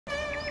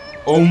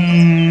Tamam,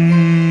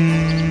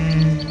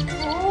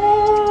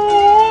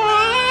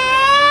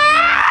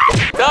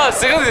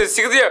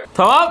 sıkıntı yok.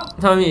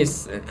 Tamam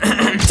iyiyiz.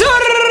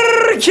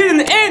 Türkiye'nin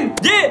en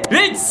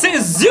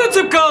gereksiz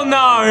YouTube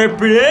kanalına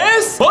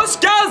hepiniz hoş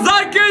geldiniz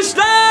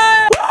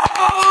arkadaşlar.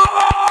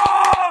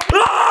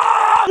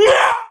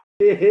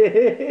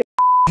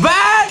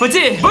 Ben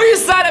Fatih. Bugün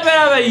sizlerle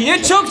beraber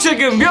yine çok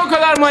çılgın, bir o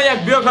kadar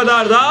manyak, bir o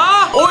kadar da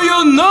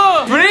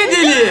oyunlu,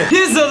 Freddy'li,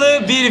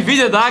 pizzalı bir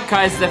video daha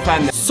karşınızda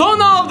efendim. Son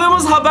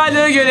aldığımız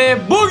haberlere göre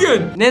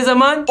bugün ne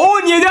zaman?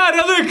 17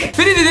 Aralık.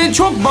 Freddy'nin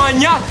çok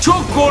manyak,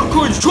 çok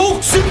korkunç, çok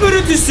süper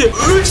ötesi,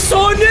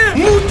 efsane,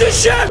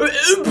 muhteşem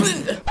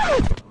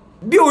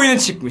bir oyuna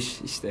çıkmış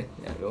işte.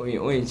 Yani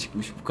oyun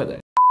çıkmış, bu kadar.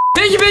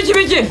 Peki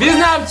biz ne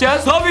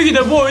yapacağız? Tabii ki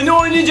de bu oyunu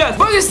oynayacağız.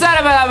 Bugün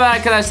sizlerle beraber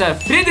arkadaşlar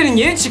Freddy'nin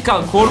yeni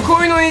çıkan korku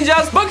oyunu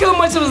oynayacağız. Bakalım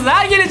maçımız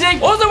neler gelecek.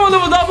 O zaman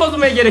da daha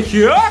fazla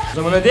gerekiyor. O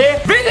zaman hadi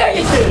videoya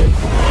geçelim.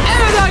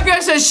 Evet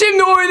arkadaşlar,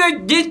 şimdi oyuna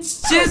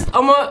geçeceğiz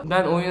ama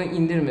ben oyunu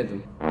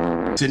indirmedim.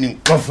 Senin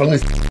kafanı.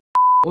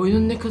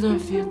 Oyunun ne kadar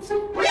fiyatı?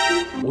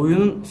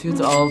 Oyunun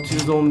fiyatı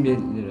 611 lira.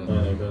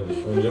 Aynen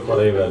kardeşim, önce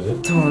parayı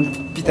vereceksin. Tamam,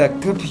 bir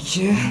dakika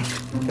peki.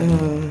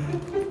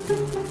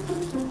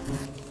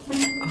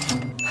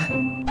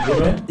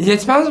 Bu ne?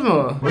 Yetmez mi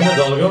o? Bu ne,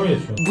 dalga mı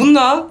geçiyorsun?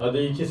 Bunda. Hadi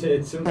ikisi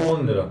etsin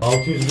 10 lira.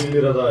 601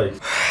 lira daha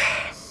eksik.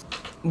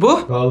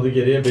 Bu? Kaldı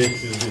geriye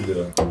 501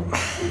 lira.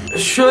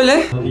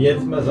 Şöyle. Hadi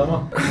yetmez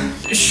ama.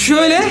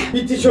 Şöyle.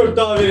 Bir tişört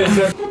daha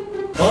verirsen.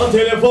 Bana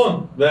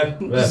telefon ver.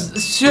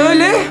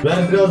 Şöyle.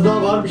 Ver, biraz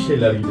daha var bir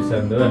şeyler gibi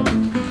sende, ver.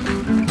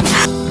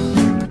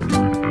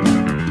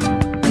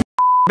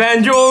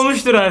 Bence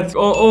olmuştur artık.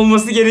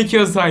 Olması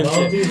gerekiyor sanki.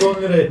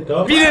 610 lira etti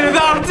abi. Bir yere de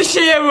artı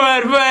şeye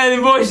var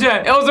böyle,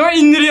 boşver. O zaman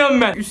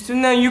indiriyorum ben.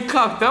 Üstünden yük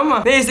kalktı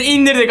ama neyse,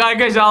 indirdik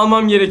arkadaşlar,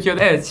 almam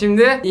gerekiyordu. Evet,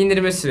 şimdi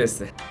indirme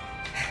süresi.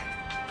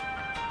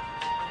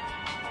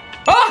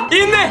 Ah,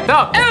 indi.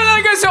 Tamam. Evet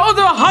arkadaşlar, o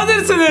zaman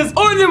hazırsınız.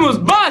 Oyunumuz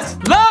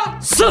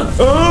başlasın.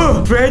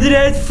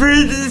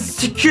 Freddy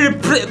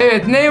Security.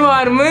 Evet, ne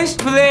varmış?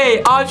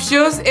 Play,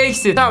 options,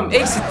 exit. Tamam,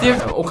 exit diye.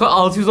 O kadar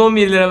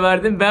 611 lira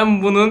verdim.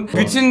 Ben bunun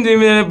bütün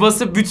düğmelere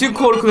basıp bütün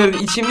korkuları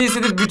içimde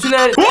hissedip bütün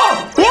her... Oha,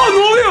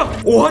 ne oluyor?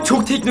 Oha,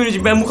 çok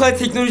teknolojik. Ben bu kadar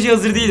teknolojiye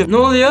hazır değilim. Ne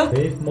oluyor?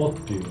 Safe mod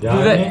diyor.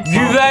 Yani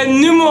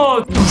güvenli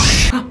mod.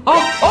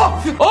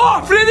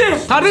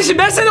 Freddy. Kardeşim,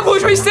 ben seninle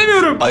konuşmak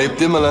istemiyorum. Ayıp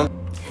değil mi lan?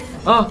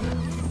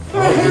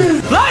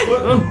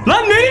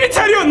 Lan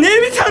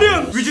neyimi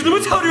tarıyorsun?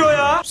 Vücudumu tarıyor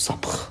ya.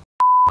 Sapık.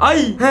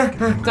 Ay.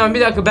 Tamam,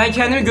 bir dakika, ben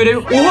kendimi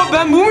göremiyorum. Oha,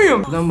 ben bu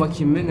muyum? Buradan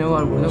bakayım bir, ne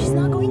var burada?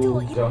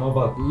 cama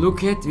bak.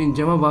 Look at win,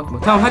 cama bakma.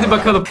 Tamam, hadi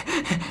bakalım.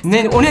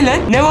 O ne lan?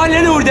 Ne var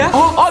lan orada?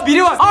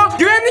 Biri var.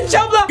 Güvenlikçi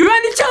abla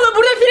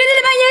burada.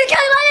 Freddy'li ben yanık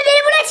aldım.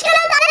 Beni buraya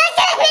çıkarın.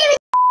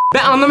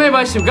 Ben anlamaya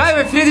başladım.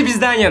 Galiba Freddy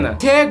bizden yana.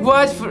 Take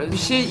watch bir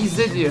şey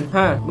izle diyor.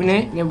 Bu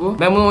ne? Ne bu?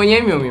 Ben bunu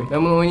oynayamıyor muyum?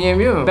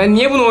 Ben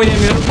niye bunu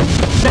oynayamıyorum?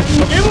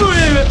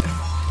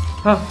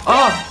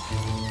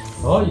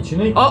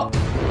 İçine...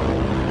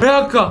 Bir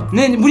dakika.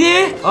 Bu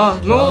ne?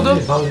 Ne oldu?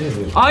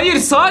 Hayır,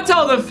 saat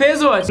aldım. Fez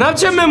watch. Ne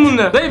yapacağım ben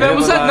bununla? Dayı, ben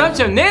bu saat ne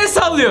yapacağım? Neye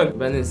sallıyorsun?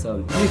 Ben de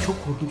sallıyorum. Çok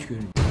korkunç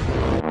görünüyor.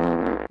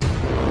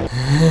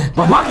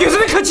 Bak,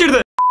 gözünü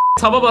kaçırdı.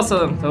 Taba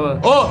basalım,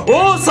 taba.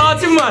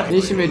 Saatim var. Ne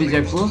işime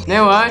yarayacak bu?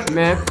 Ne var?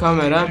 Map,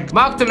 kamera.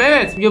 Baktım,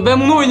 evet. Ya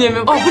ben bunu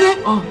oynayamıyorum. Bu ne?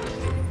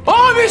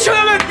 Bir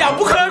şöyle, ya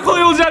bu kadar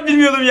kolay olacağını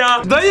bilmiyordum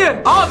ya. Dayı.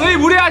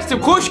 Dayı, burayı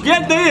açtım. Koş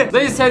gel dayı.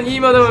 Dayı, sen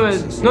iyi bir adama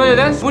benziyorsun. Ne oluyor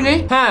lan? Bu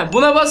ne?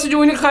 Buna basınca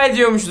oyunu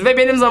kaydediyormuşuz ve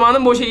benim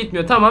zamanım boşa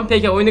gitmiyor. Tamam,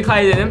 peki, oyunu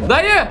kaydedelim.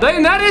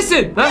 Dayı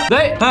neredesin?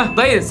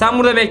 Dayı sen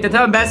burada bekle,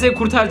 tamam, ben seni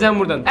kurtaracağım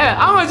buradan. Evet,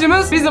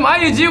 amacımız bizim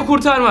ayıcıyı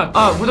kurtarmak.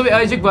 Burada bir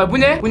ayıcık var. Bu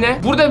ne?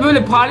 Burada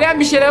böyle parlayan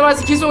bir şeyler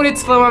varsa kesin oraya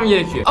tıklamam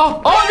gerekiyor.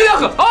 Bir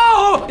dakika.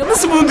 Ya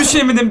nasıl bunu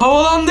düşünemedim?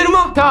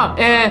 Havalandırma. Tamam.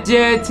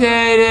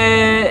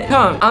 CTR.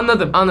 Tamam,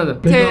 anladım.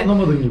 Pek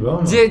anlamadım gibi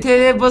ama.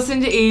 CTR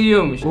basınca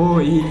eğiliyormuş.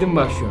 Eğildim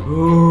bak şu an.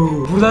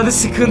 Buralarda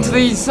sıkıntılı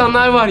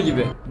insanlar var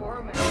gibi.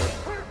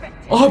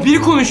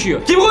 Biri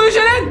konuşuyor. Kim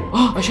konuşuyor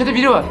lan? Aşağıda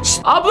biri var.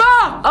 Şişt, abla.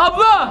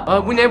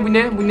 Bu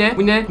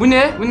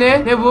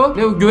ne? Ne bu?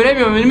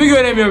 Göremiyorum, önümü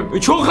göremiyorum.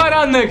 Çok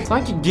karanlık.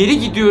 Sanki geri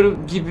gidiyorum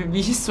gibi bir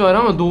his var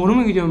ama doğru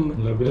mu gidiyorum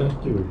ben?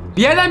 Labirent gibi.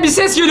 Bir yerden bir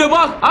ses geliyor,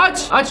 bak.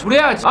 Aç,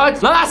 buraya aç.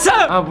 Lan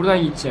açsana.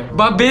 Buradan gideceğim.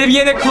 Bak, benim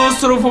yine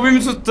klostrofobimi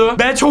tuttu.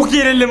 Ben çok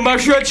gerildim,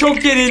 bak şu an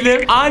çok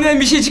gerildim. Aniden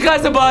bir şey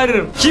çıkarsa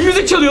bağırırım. Kim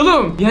müzik çalıyor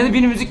oğlum? Bir yerde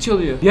biri müzik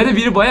çalıyor. Bir yerde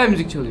biri bayağı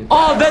müzik çalıyor.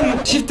 Ben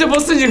shift'e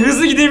basınca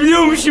hızlı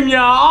gidebiliyormuşum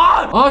ya.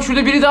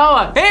 Şurada biri daha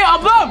var. Hey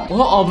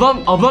ablam.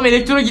 Ablam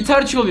elektro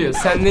gitar çalıyor.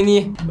 Senden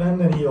iyi.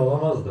 Benden iyi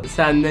olamazdı.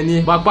 Senden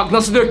iyi. Bak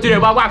nasıl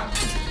döktürüyor, bak.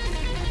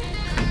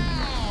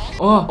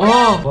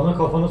 Bana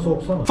kafanı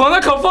soksana. Bana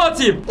kafa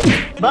atayım.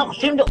 Bak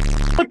şimdi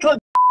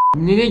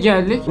Nereye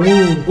geldik?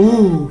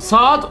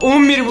 Saat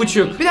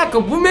 11:30. Bir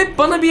dakika, bu map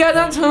bana bir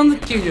yerden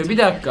tanıdık geliyor. Bir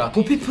dakika.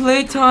 Poppy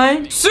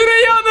Playtime.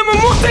 Süreyya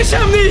Hanım'ın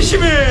muhteşem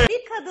değişimi.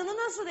 Bir kadını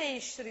nasıl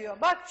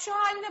değiştiriyor? Bak şu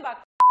haline bak.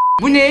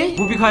 Bu ne?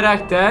 Bu bir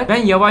karakter.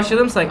 Ben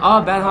yavaşladım sanki.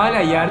 Ben hala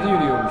yerde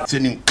yürüyorum.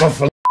 Senin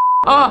kafanı.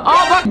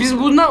 Bak biz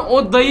bundan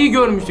o dayıyı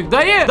görmüştük.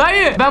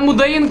 Dayı ben bu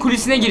dayının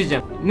kulisine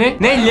gireceğim.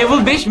 Ne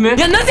level 5 mi?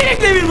 Ya nasıl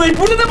level 5?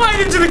 Burada da mı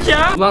ayrımcılık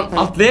ya? Ulan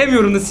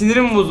atlayamıyorum da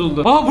sinirim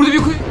bozuldu. Burada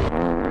bir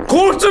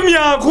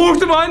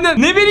korktum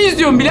aynen. Ne beni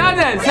izliyorsun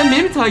birader? Sen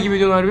beni mi takip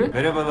ediyorsun harbi?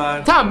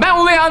 Merhabalar. Tamam ben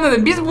olayı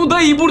anladım. Biz bu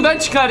dayıyı buradan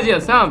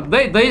çıkaracağız. Tamam.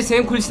 Dayı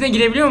senin kulisine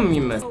girebiliyor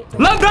muyum ben?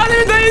 Lan ben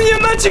de dayının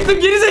yanından çıktım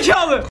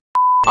gerizekalı.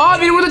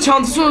 Biri burada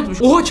çantası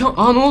unutmuş. Ne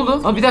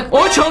oldu? Bir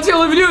dakika. Çantayı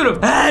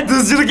alabiliyorum.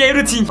 Dızcılık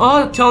everything.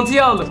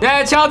 Çantayı aldım.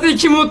 Ya çantayı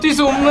kim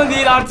unuttuysa umurumda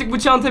değil. Artık bu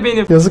çanta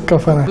benim. Yazık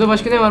kafana. Burada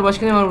başka ne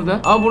var?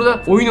 Burada? Burada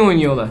oyun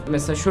oynuyorlar.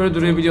 Mesela şöyle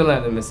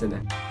durabiliyorlardı mesela.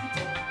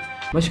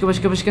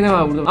 Başka ne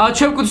var burada?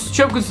 Çöp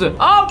kutusu.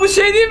 Bu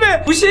şey değil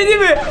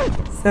mi?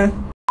 Sen.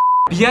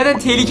 Bir yerden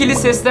tehlikeli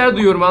sesler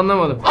duyuyorum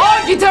anlamadım.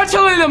 Gitar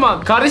çalan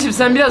eleman. Kardeşim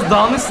sen biraz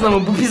dağınıksın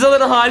ama bu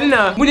pizzaların hali ne?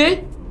 Bu ne?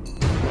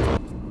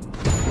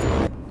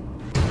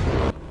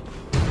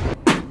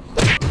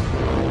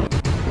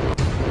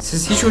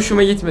 Siz hiç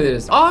hoşuma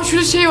gitmediniz.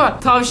 Şurada şey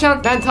var.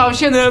 Tavşan. Ben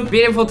tavşanım.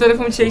 Benim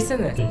fotoğrafımı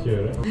çeksene.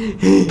 Çekiyorum.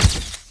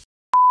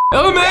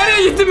 Oğlum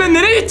nereye gittim ben?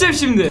 Nereye gideceğim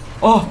şimdi?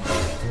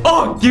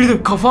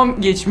 Girdim.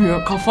 Kafam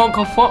geçmiyor.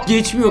 Kafam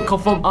geçmiyor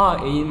kafam.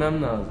 Eğilmem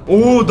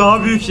lazım.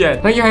 Daha büyük yer.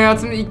 Sanki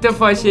hayatımda ilk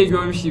defa şey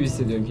görmüş gibi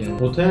hissediyorum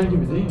kendimi. Otel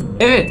gibi değil mi?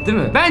 Evet değil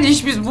mi? Bence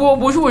hiç biz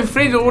bu boşu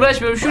Freddy'yle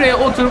uğraşmayalım. Şuraya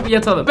oturup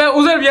yatalım. Ben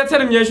uzarım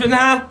yatarım ya şöyle.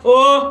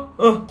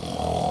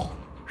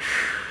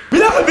 Bir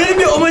dakika benim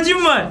bir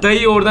amacım var.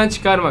 Dayıyı oradan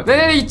çıkarmak.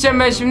 Nereye gideceğim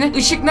ben şimdi?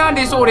 Işık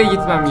neredeyse oraya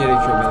gitmem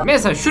gerekiyor benim.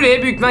 Mesela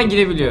şuraya büyükten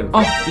girebiliyorum.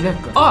 Bir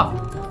dakika.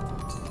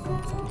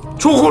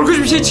 Çok korkunç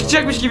bir şey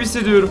çıkacakmış gibi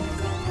hissediyorum.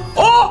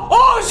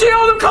 Şey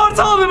aldım,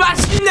 kartı aldım. Ben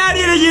şimdi her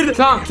yere girdim.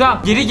 Tamam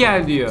geri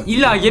gel diyor.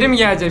 İlla geri mi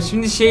geleceğim?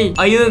 Şimdi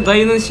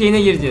dayının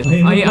şeyine gireceğiz.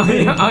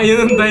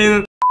 Ayının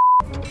dayının.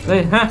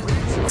 Dayı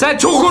Sen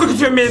çok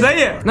korkutuyorsun beni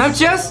dayı. Ne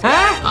yapacağız?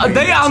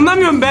 Dayı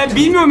anlamıyorum ben.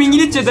 Bilmiyorum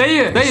İngilizce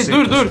dayı. Dayı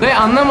dur. Dayı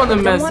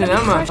anlamadım ben seni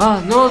ama.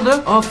 Ne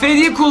oldu?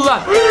 Freddy'yi kullan.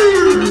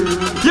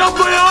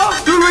 Yapma ya.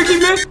 Dur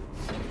bakayım ben.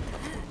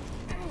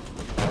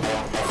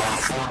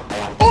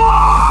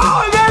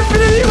 Ben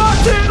Freddy'yim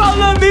artık.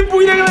 Allah'ım ben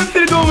bu yine kadar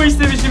Freddy olmayı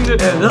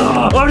istemişimdir.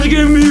 Artık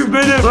en büyük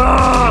benim.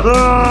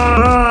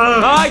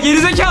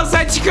 Gerizekalı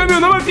sen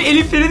çıkamıyorsun ama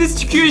Elif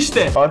Freddy's çıkıyor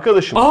işte.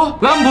 Arkadaşım.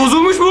 Lan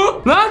bozulmuş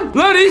bu.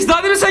 Lan reis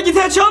daha demin sen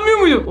gitar çalmıyor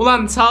muydun?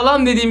 Ulan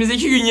sağlam dediğimiz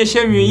 2 gün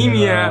yaşamıyor iyi mi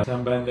ya?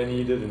 Sen benden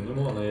iyi dedin değil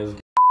mi ona yazık.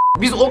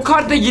 Biz o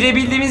kartla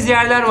girebildiğimiz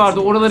yerler vardı,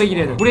 oralara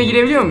girelim. Buraya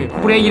girebiliyor muyum?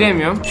 Buraya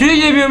giremiyorum. Şuraya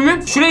girebiliyor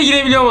muyum? Şuraya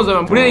girebiliyorum o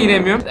zaman. Buraya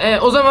giremiyorum.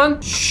 O zaman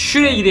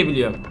şuraya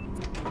girebiliyorum.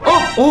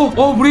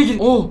 Buraya gir.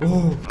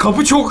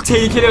 Kapı çok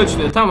tehlikeli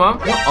açılıyor. Tamam.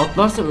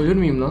 Atlarsam ölür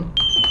müyüm lan?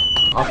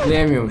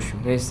 Atlayamıyormuşum.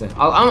 Neyse.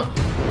 Ama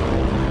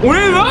o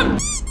ne lan?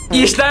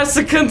 İşler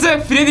sıkıntı.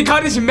 Freddy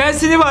kardeşim ben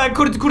seni var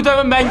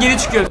kurtarmam, ben geri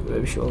çıkıyorum.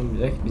 Böyle bir şey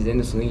olmayacak. Biz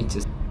en sonuna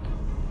gideceğiz.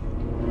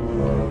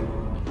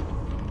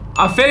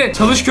 Aferin,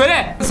 çalış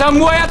köle. Sen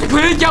bu hayata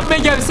kölelik yapmaya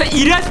geldin. Sen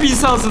iğrenç bir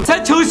insansın.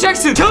 Sen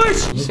çalışacaksın. Çalış.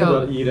 Ne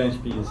kadar iğrenç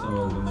bir insan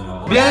oldun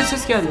ya. Bir yana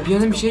ses geldi. Bir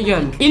yana bir şey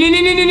geldi.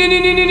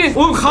 İn.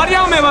 Oğlum kar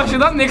yağmaya başladı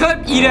lan. Ne kadar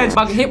iğrenç.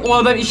 Bak hep o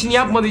adam işini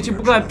yapmadığı için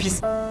bu kadar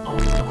pis.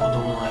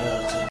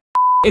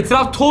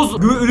 Etraf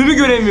toz. Önümü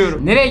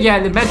göremiyorum. Nereye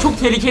geldim? Ben çok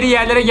tehlikeli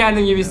yerlere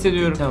geldim gibi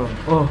hissediyorum. Tamam.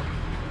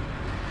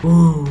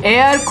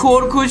 Eğer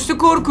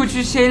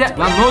korkunçlu şeyler...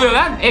 Lan ne oluyor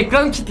lan?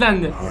 Ekran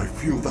kilitlendi.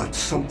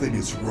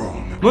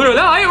 Ne oluyor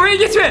lan? Hayır oraya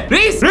gitme.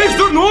 Reis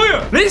dur ne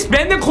oluyor? Reis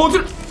benden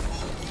kontrol...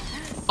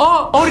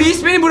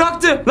 reis beni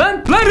bıraktı.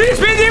 Lan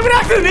reis beni niye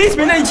bıraktın? Reis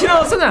benden içine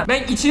alsana.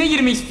 Ben içine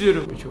girmek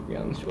istiyorum. Çok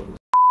yanlış oldu.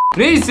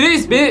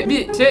 Reis beni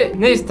bir şey...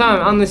 Neyse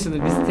tamam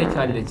anlaşıldı. Biz tek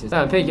halledeceğiz.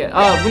 Tamam peki.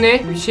 Bu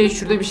ne?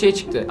 Şurada bir şey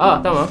çıktı.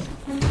 Tamam.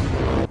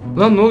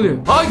 Lan ne oluyor?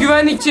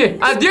 Güvenlikçi.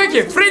 Diyor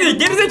ki Freddy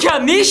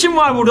gerizekalı ne işin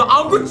var burada?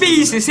 Angut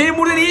Bey'isi. Senin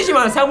burada ne işin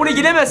var? Sen buraya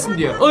giremezsin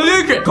diyor.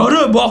 Diyor ki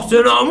karı bak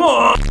sen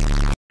ama.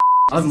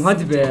 Abi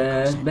hadi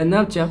be. Ben ne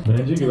yapacağım?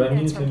 Bence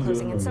güvenliğin seni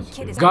görmüyor.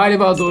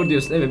 Galiba doğru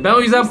diyorsun. Evet ben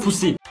o yüzden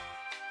pusayım.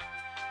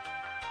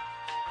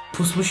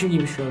 Pusmuşum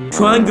gibi şu an.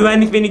 Şu an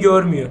güvenlik beni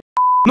görmüyor.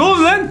 Ne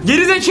oldu lan?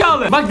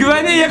 Gerizekalı. Bak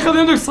güvenliğe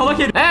yakalıyorduk salak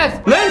herif. Evet.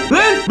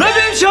 Lan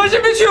benim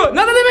şarjım bitiyor.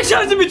 Ne demek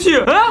şarjım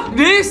bitiyor?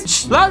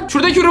 Reis. Lan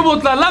şuradaki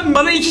robotlar lan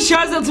bana 2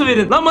 şarj atı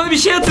verin. Lan bana bir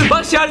şey atın.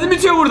 Bak şarjım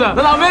bitiyor burada.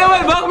 Lan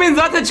haber bakmayın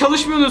zaten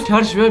çalışmıyorsunuz.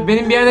 Şarj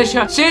benim bir yerde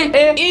şarj.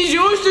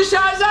 İnce uçlu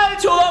şarj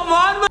aleti olan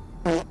var mı?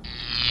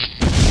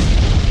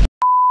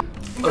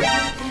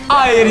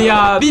 Hayır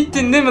ya.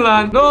 Bittin değil mi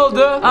lan? Ne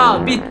oldu?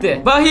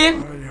 Bitti. Bakayım.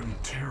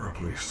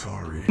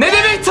 Ne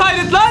demek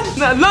Taylet lan?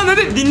 Lan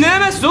hadi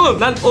dinlenemezsin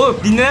oğlum. Lan oğlum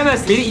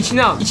dinlenemezsin. Beni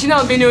içine al. İçine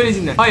al beni öyle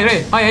dinle.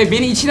 Hayır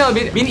beni içine al.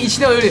 Beni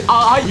içine al öyle.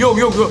 Hayır yok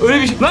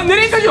öyle bir şey. Lan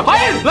nereye kaçıyor?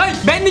 Hayır lan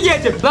ben de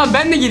geleceğim. Lan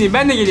ben de geleyim.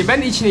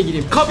 Ben de içine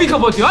gireyim. Kapıyı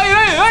kapatıyor.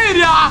 Hayır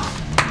ya.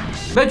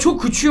 Ben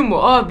çok küçüğüm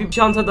bu. Bir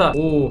çantada.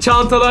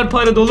 Çantalar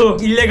para dolu.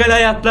 İllegal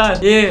hayatlar.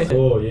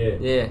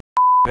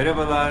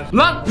 Merhabalar.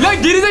 Lan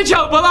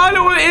gerizekalı bana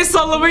hala onu el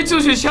sallamaya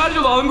çalışıyor. Şarj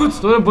ol Angut.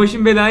 Sonra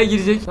başım belaya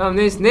girecek. Tamam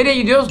neyse. Nereye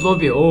gidiyoruz?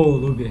 Lobi.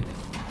 Lobi.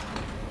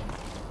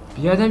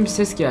 Bir yerden bir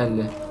ses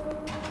geldi.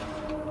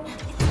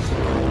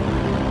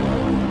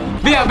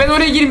 Bir Ya ben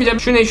oraya girmeyeceğim.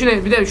 Şu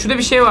ne? Bir de şurada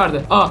bir şey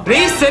vardı. Aa,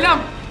 reis selam.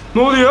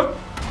 Ne oluyor?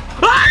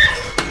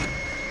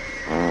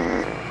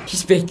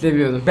 Hiç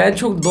beklemiyordum. Ben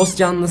çok dost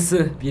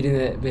canlısı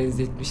birine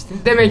benzetmiştim.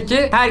 Demek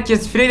ki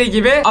herkes Freddy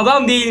gibi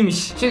adam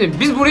değilmiş. Şimdi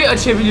biz burayı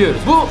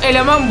açabiliyoruz. Bu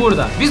eleman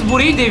burada. Biz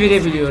burayı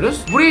devirebiliyoruz.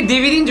 Burayı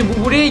devirince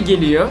bu buraya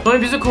geliyor.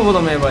 Sonra bizi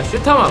kovalamaya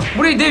başlıyor. Tamam.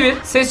 Burayı devir.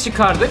 Ses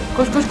çıkardık.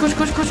 Koş.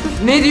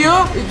 Ne diyor?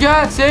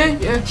 Gel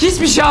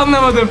hiçbir şey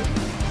anlamadım.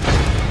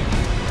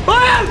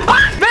 Hayır!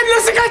 Ben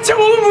nasıl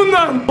kaçacağım oğlum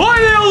bundan?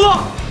 Hayır Allah!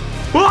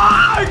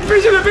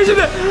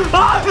 Peşinde!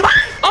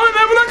 Ama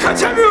ben buna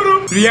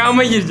kaçamıyorum.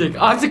 Rüyama girecek.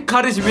 Artık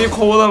kardeşim beni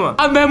kovalama.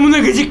 Abi ben buna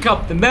gıcık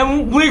kaptım.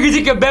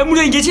 Ben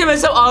buradan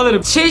geçemezsem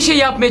ağlarım. Şey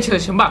yapmaya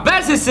çalışıyorum. Bak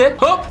ver sesi.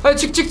 Hop.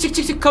 Hadi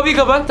çık. Kapıyı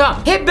kapat. Tamam.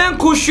 Hep ben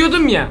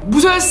koşuyordum ya.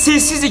 Bu sefer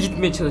sessizce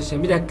gitmeye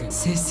çalışacağım. Bir dakika.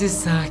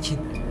 Sessiz, sakin.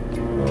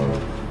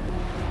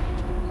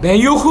 Ben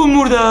yokum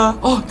burada.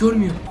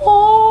 Görmüyor.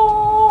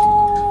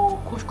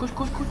 Koş.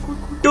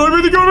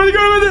 Görmedi.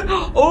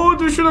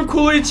 Dur şuna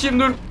kola içeyim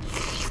dur.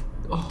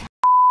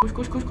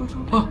 Koş.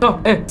 Tamam,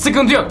 evet,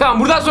 sıkıntı yok. Tamam,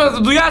 buradan sonra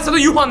da duyarsa da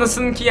yuh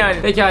anasının ki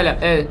yani. Pekala.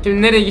 Evet.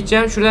 Şimdi nereye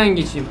gideceğim? Şuradan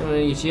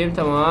geçeyim.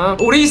 Tamam.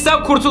 Orayı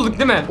istem kurtulduk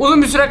değil mi?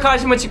 Uzun bir süre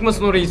karşıma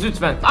çıkmasın orayı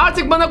lütfen.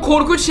 Artık bana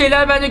korkunç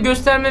şeyler bence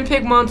göstermenin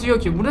pek mantığı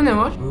yok ki. Burada ne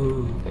var?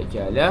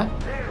 Pekala.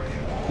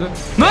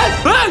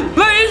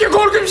 Lan iyi ki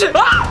korkunç bir şey.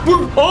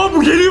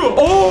 Bu geliyor.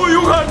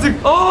 Yok artık.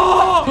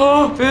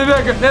 Bir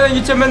dakika. Nereden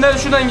gideceğim ben?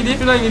 Şuradan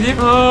gideyim.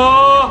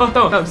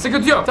 Tamam,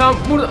 sıkıntı yok. Tamam,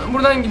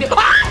 buradan gideyim.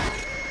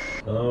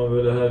 Ama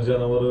böyle her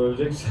canavarı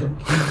öleceksen.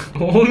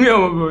 Olmuyor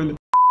mu böyle?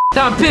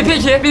 Tamam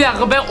peki bir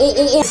dakika ben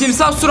o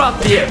timsah surat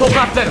diye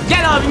tokatlarım.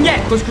 Gel abim gel.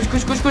 Koş.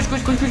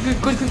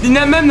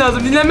 Dinlenmem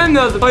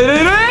lazım.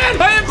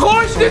 Hayır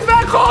koş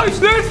lütfen koş.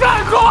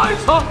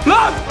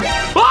 Lan.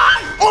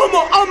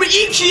 Ama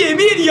 2'ye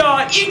 1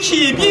 ya.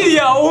 2'ye 1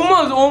 ya.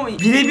 Olmaz.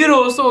 1'e 1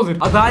 olsa olur.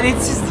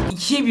 Adaletsizlik.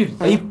 2'ye 1.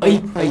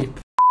 Ayıp.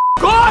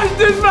 Koş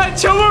lütfen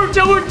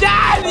çabuk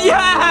gel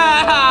ya.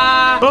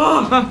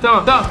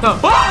 Tamam.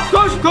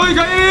 Koş.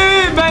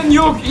 Ben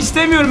yok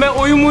istemiyorum ben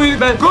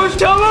oyun ben. Koş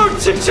çabuk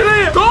çık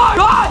şuraya. Koş.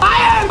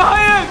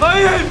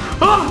 Hayır.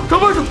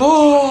 Kapat.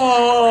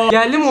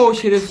 Geldi mi o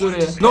şerefsiz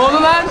oraya? Ne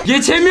oldu lan?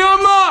 Geçemiyor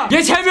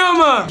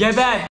mu?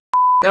 Geber.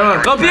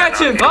 Tamam.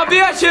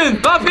 Kapıyı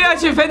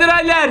açın.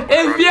 Federaller,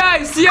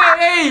 FBI,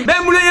 CIA.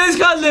 Ben buraya yalnız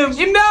kaldım.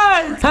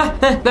 İmdat.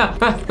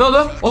 Ne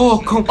oldu?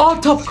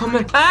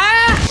 Kamera.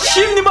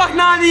 Şimdi bak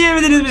nane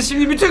yemediniz biz.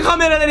 Şimdi bütün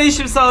kameralara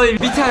erişim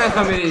sağlayabiliyorum. Bir tane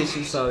kameraya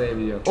erişim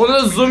sağlayabiliyorum. Ona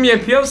zoom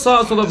yapıyorum,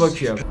 sağa sola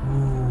bakıyorum.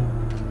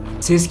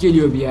 Ses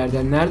geliyor bir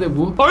yerden. Nerede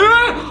bu? Hayır.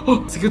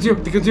 Sıkıntı yok.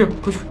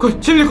 Koş.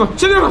 Şimdi koş.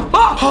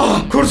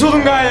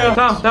 Kurtuldum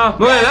galiba. Tamam.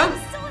 Ne oluyor lan?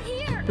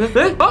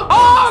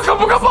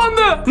 Kapı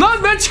kapandı. Lan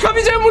ben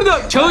çıkamayacağım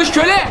buradan. Çalış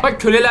köle.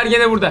 Bak köleler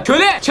gene burada.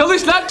 Köle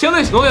çalış.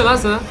 Ne oluyor lan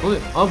sana? Ne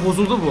oluyor?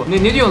 Bozuldu bu.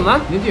 Ne diyorsun lan?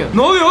 Ne diyor?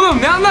 Ne oluyor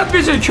oğlum? Ne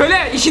anlatmıyorsun?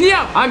 Köle işini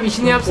yap. Abi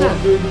işini yapsana.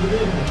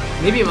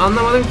 Ne bileyim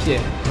anlamadım ki.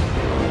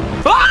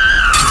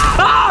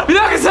 Bir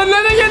dakika sen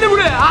nereden geldin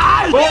buraya?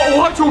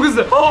 Oha çok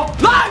hızlı.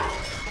 Lan!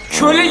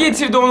 Köle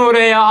getirdi onu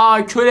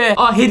oraya. Köle.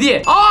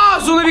 Hediye.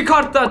 Sonra bir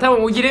kart daha.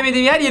 Tamam o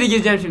giremediğim yere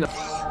gireceğim şimdi.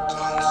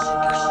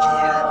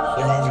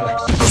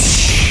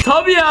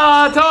 Tabii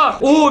ya tamam.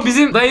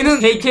 Bizim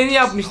dayının heykelini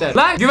yapmışlar.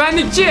 Lan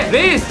güvenlikçi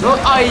reis.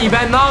 Ay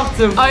ben ne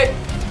yaptım?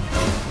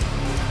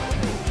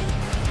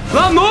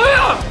 Lan ne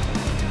oluyor?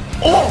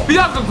 Bir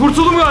dakika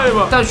kurtuldum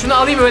galiba. Tamam şunu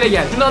alayım öyle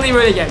gel.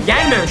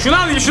 Gelme. Şunu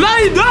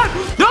alayım.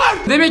 Dur.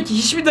 Demek ki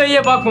hiçbir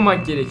dayıya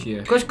bakmamak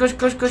gerekiyor. Koş.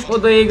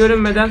 O dayıya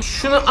görünmeden.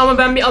 Şunu ama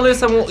ben bir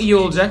alırsam o iyi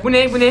olacak. Bu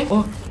ne?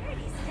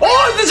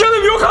 Hadi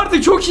canım yok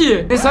artık çok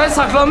iyi. Sadece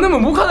saklandı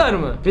mı? Bu kadar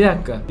mı? Bir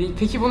dakika.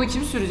 Peki bunu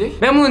kim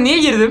sürecek? Ben bunu niye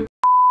girdim?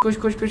 Koş.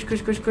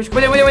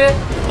 Bu ne?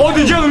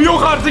 Hadi canım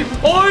yok artık.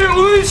 Hayır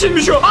onun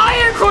içinmiş o.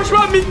 Hayır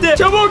koşmam bitti.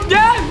 Çabuk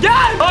gel.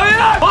 Hayır.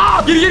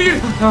 Gir.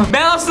 Tamam.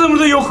 Ben aslında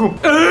burada yokum.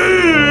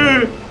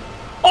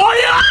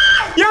 Hayır.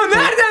 Ya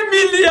nereden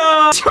bildi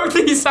ya? Çok da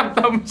iyi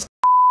saklanmış.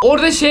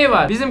 Orada şey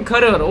var. Bizim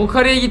karı var. O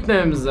karıya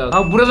gitmememiz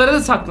lazım. Buralara da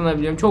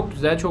saklanabiliyorum. Çok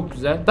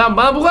güzel. Tamam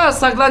bana bu kadar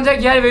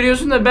saklanacak yer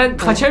veriyorsun da ben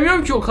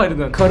kaçamıyorum ki o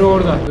karıdan. Karı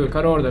orada.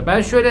 Karı orada.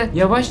 Ben şöyle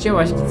yavaş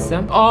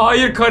gitsem.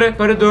 Hayır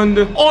karı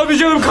döndü. Abi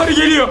canım karı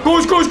geliyor.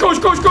 Koş.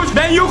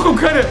 Ben yokum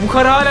karı. Bu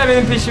karı hala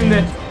benim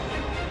peşimde.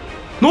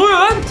 Ne oluyor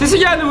lan? Sesi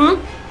geldi bunun.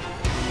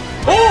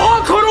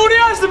 Oha karı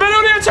oraya açtı. Ben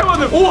oraya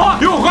açamadım.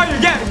 Yok hayır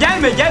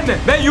gelme.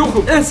 Ben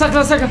yokum.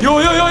 Saklan.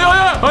 Yo.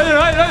 Hayır.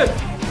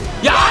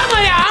 Ya ama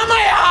ya.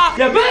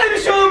 Ya böyle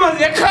bir şey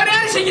olmaz ya. Karı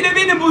her şekilde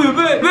beni buluyor.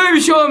 Böyle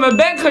bir şey olmaz.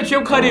 Ben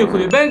kaçıyorum karı yok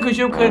oluyor.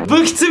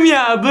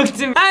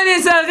 Bıktım. Her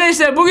neyse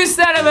arkadaşlar bugün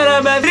sizlerle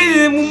beraber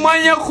Freddy'nin bu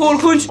manyak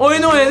korkunç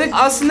oyunu oynadık.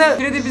 Aslında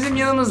Freddy bizim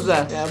yanımızda.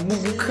 Ya bu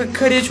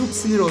karıya çok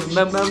sinir oldum.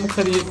 Ben bu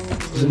karıyı...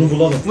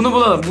 Bunu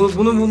bulalım.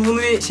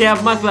 Bunu şey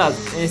yapmak lazım.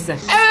 Neyse.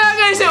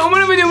 Evet Arkadaşlar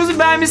umarım videomuzu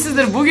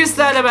beğenmişsinizdir. Bugün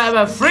sizlerle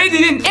beraber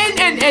Freddy'nin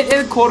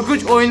en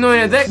korkunç oyununu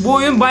oynadık. Bu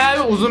oyun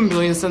bayağı bir uzun bir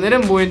oyun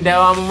sanırım. Bu oyun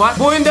devamı var.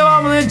 Bu oyun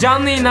devamını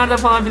canlı yayınlarda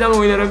falan filan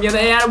oynarım. Ya da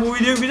eğer bu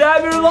video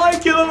güzel bir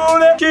like ya da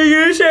böyle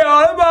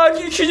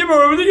belki ikinci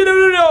bölümde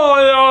girebilir ya.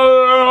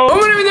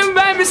 Umarım videomu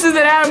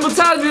beğenmişsinizdir. Eğer bu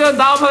tarz videoların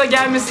daha fazla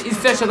gelmesi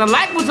istiyorsanız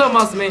like butonuna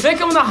basmayı ve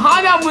kanalımda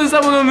hala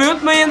abone olmayı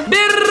unutmayın.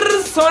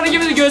 Bir sonraki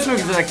videoda görüşmek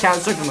üzere.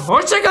 Kendinize çok iyi bakın.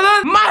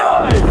 Hoşçakalın.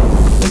 Bye bye.